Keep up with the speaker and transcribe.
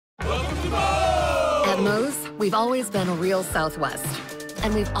At Moe's, we've always been real Southwest.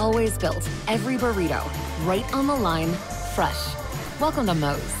 And we've always built every burrito right on the line, fresh. Welcome to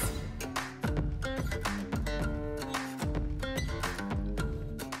Moe's.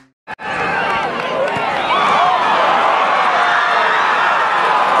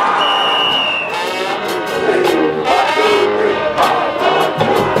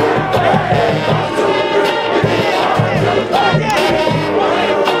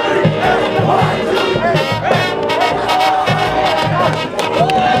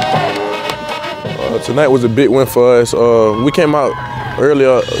 Tonight was a big win for us. We came out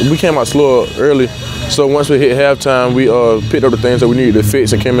earlier. We came out slower early. So once we hit halftime, we picked up the things that we needed to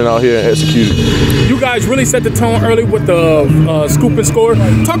fix and came in out here and executed. You guys really set the tone early with the scoop and score.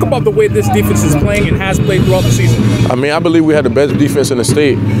 Talk about the way this defense is playing and has played throughout the season. I mean, I believe we had the best defense in the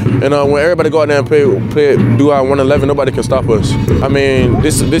state. And when everybody go out there and do our 111, nobody can stop us. I mean,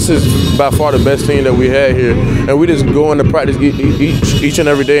 this is by far the best team that we had here. And we just go into practice each and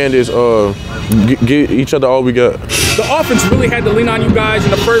every day and just give each other all we got. The offense really had to lean on you guys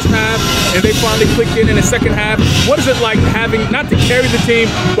in the first half, and they finally clicked in the second half. What is it like having, not to carry the team,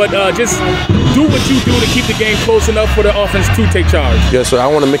 but just do what you do to keep the game close enough for the offense to take charge? Yeah, so I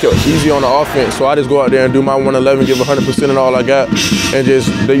want to make it easy on the offense, so I just go out there and do my 111, give 100% in all I got, and just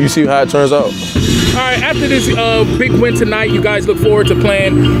you see how it turns out. All right, after this big win tonight, you guys look forward to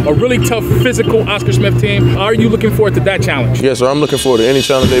playing a really tough, physical Oscar Smith team. Are you looking forward to that challenge? Yeah, so I'm looking forward to any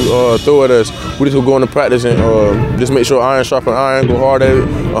challenge they throw at us. We just go into practice and just make sure iron sharpen iron, go hard at it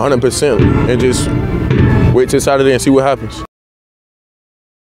 100%, and just wait till Saturday and see what happens.